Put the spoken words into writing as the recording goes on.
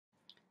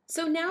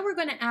So now we're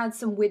going to add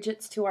some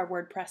widgets to our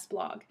WordPress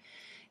blog.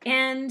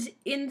 And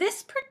in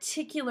this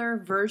particular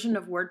version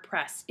of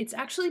WordPress, it's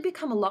actually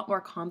become a lot more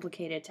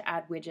complicated to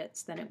add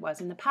widgets than it was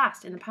in the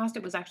past. In the past,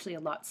 it was actually a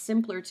lot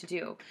simpler to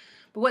do.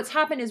 But what's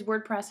happened is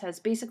WordPress has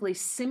basically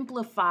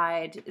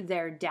simplified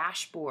their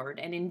dashboard,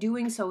 and in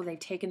doing so, they've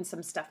taken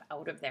some stuff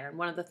out of there. And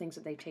one of the things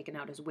that they've taken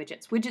out is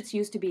widgets. Widgets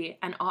used to be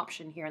an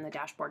option here in the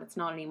dashboard. It's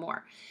not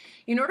anymore.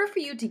 In order for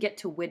you to get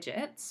to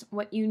widgets,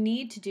 what you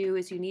need to do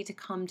is you need to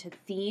come to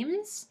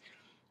Themes,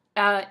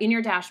 in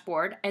your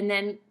dashboard, and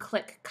then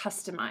click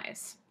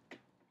Customize.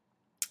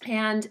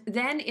 And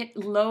then it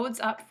loads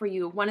up for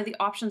you. One of the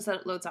options that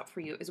it loads up for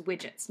you is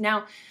widgets.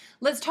 Now,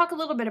 let's talk a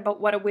little bit about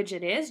what a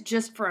widget is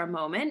just for a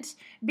moment.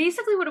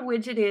 Basically what a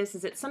widget is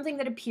it's something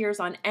that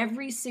appears on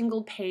every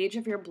single page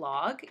of your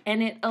blog,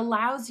 and it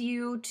allows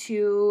you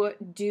to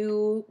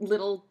do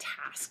little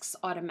tasks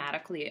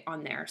automatically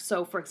on there.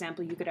 So for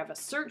example, you could have a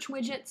search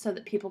widget so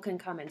that people can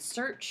come and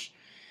search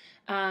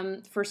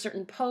for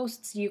certain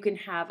posts. You can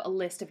have a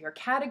list of your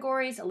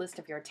categories, a list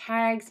of your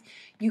tags.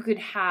 You could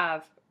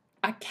have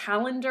a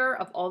calendar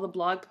of all the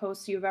blog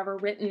posts you've ever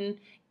written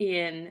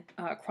in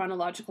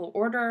chronological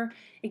order.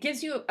 It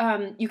gives you,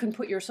 you can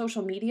put your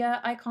social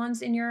media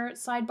icons in your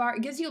sidebar.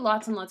 It gives you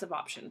lots and lots of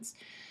options.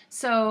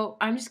 So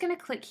I'm just going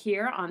to click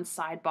here on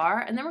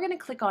sidebar, and then we're going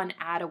to click on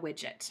add a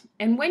widget.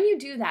 And when you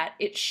do that,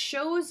 it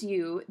shows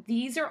you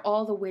these are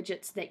all the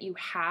widgets that you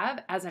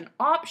have as an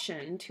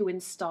option to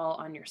install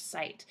on your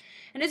site.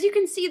 And as you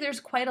can see,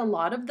 there's quite a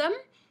lot of them,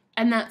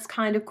 and that's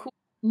kind of cool.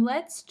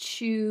 Let's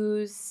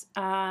choose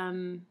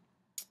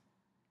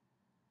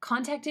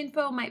contact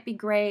info might be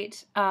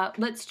great.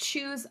 Let's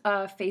choose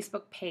a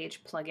Facebook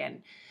page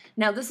plugin.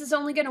 Now this is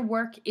only going to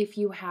work if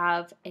you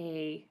have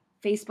a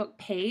Facebook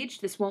page.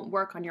 This won't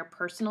work on your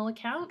personal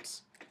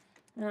account.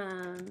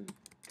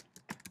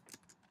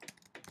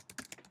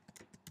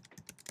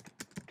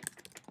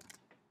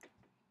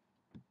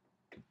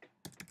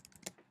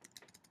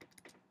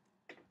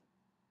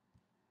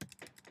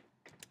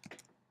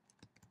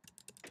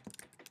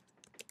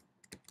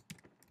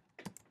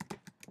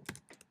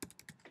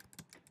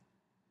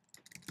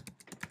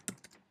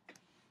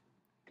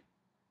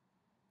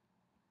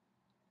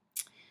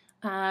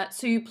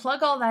 So you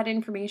plug all that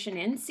information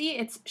in. See,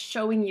 it's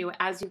showing you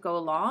as you go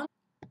along.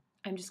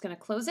 I'm just going to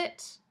close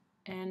it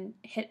and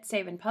hit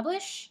save and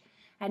publish.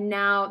 And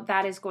now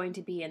that is going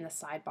to be in the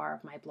sidebar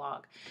of my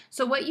blog.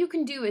 So what you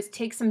can do is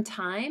take some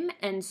time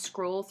and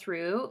scroll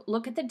through,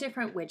 look at the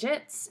different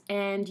widgets,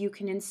 and you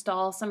can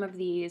install some of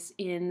these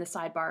in the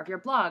sidebar of your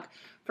blog.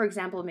 For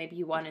example, maybe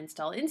you want to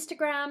install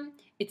Instagram.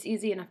 It's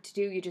easy enough to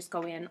do. You just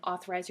go in,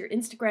 authorize your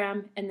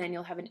Instagram, and then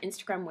you'll have an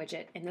Instagram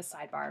widget in the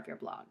sidebar of your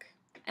blog.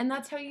 And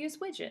that's how you use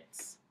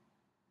widgets.